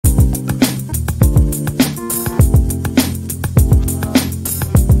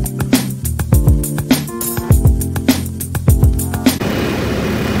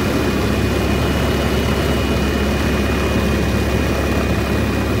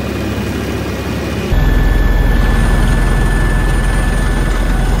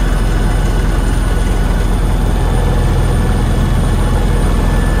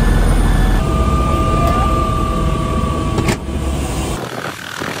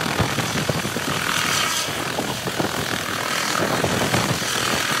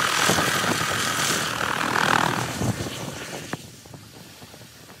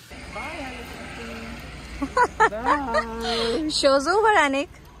Show's over, Anik.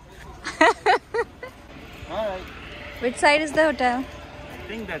 Alright. Which side is the hotel? I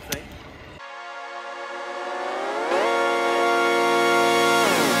think that side.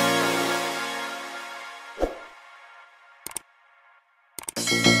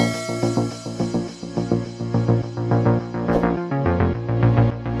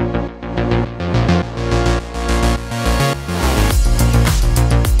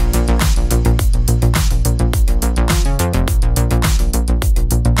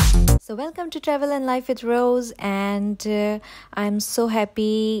 So welcome to Travel and Life with Rose, and I'm so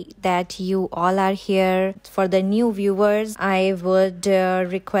happy that you all are here. For the new viewers, I would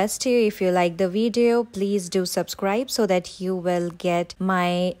request you, if you like the video, please do subscribe so that you will get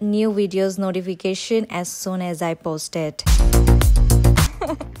my new videos notification as soon as I post it.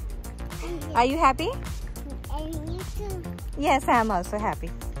 Are you happy? And you too. Yes, I'm also happy.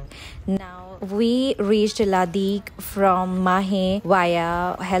 Now we reached LaDigue from Mahe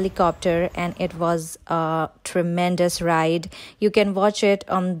via helicopter, and it was a tremendous ride. You can watch it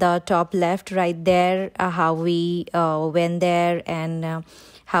on the top left right there, how we went there and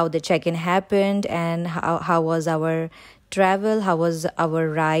how the check-in happened and how was our travel, how was our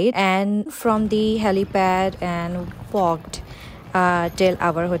ride, and from the helipad and walked till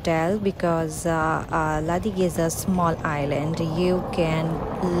our hotel, because LaDigue is a small island. You can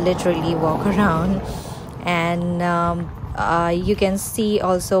literally walk around, and you can see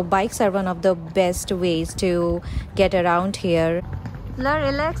also bikes are one of the best ways to get around here.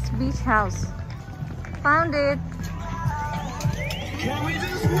 LaDigue Beach House. Found it.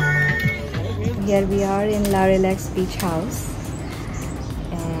 Here we are in LaDigue Beach House,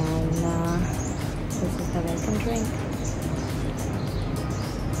 and this is the welcome drink.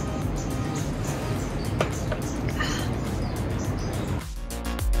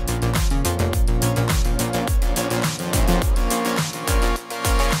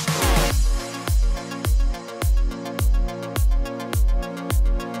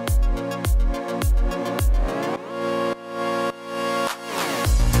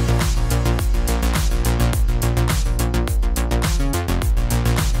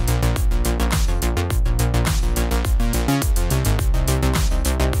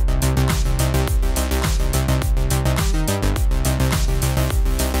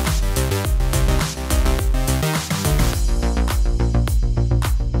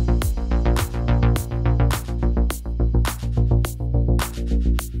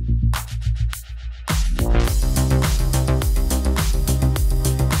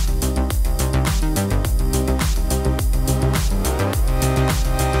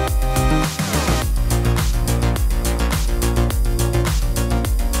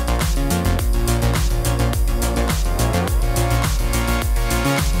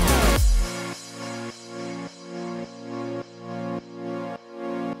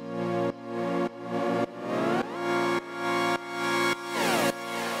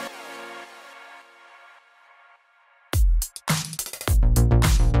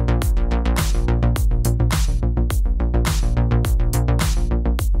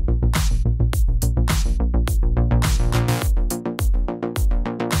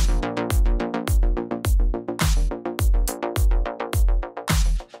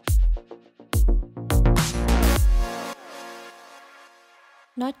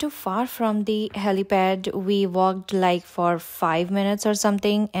 Not too far from the helipad, we walked like for 5 minutes or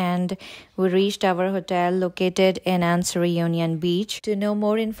something, and we reached our hotel located in Ansari Union Beach. To know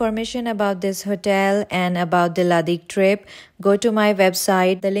more information about this hotel and about the LaDigue trip, go to my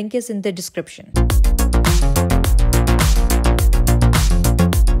website. The link is in the description.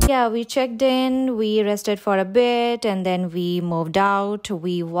 Yeah, we checked in, we rested for a bit, and then we moved out.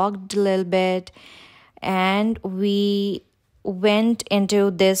 We walked a little bit, and we went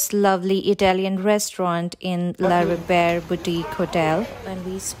into this lovely Italian restaurant in La Riviera Boutique Hotel, and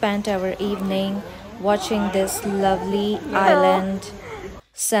we spent our evening watching this lovely island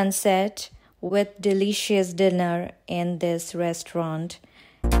sunset with delicious dinner in this restaurant.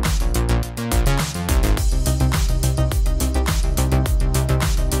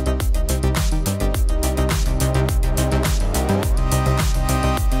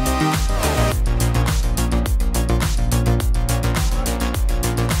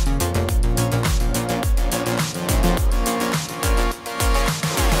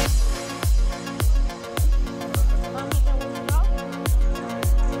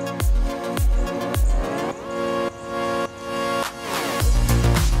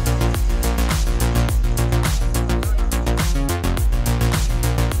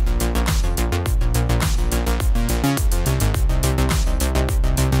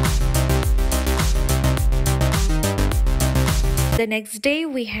 next day,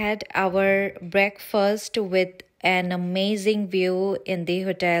 we had our breakfast with an amazing view in the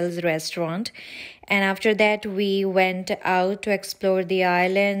hotel's restaurant. And after that, we went out to explore the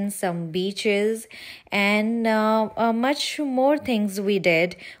island, some beaches, and much more things we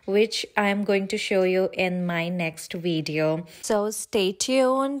did, which I'm going to show you in my next video. So stay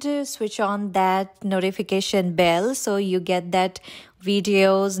tuned, switch on that notification bell so you get that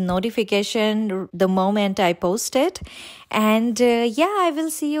videos notification the moment I post it. And yeah, I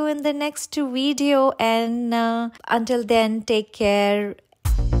will see you in the next video, and until then, take care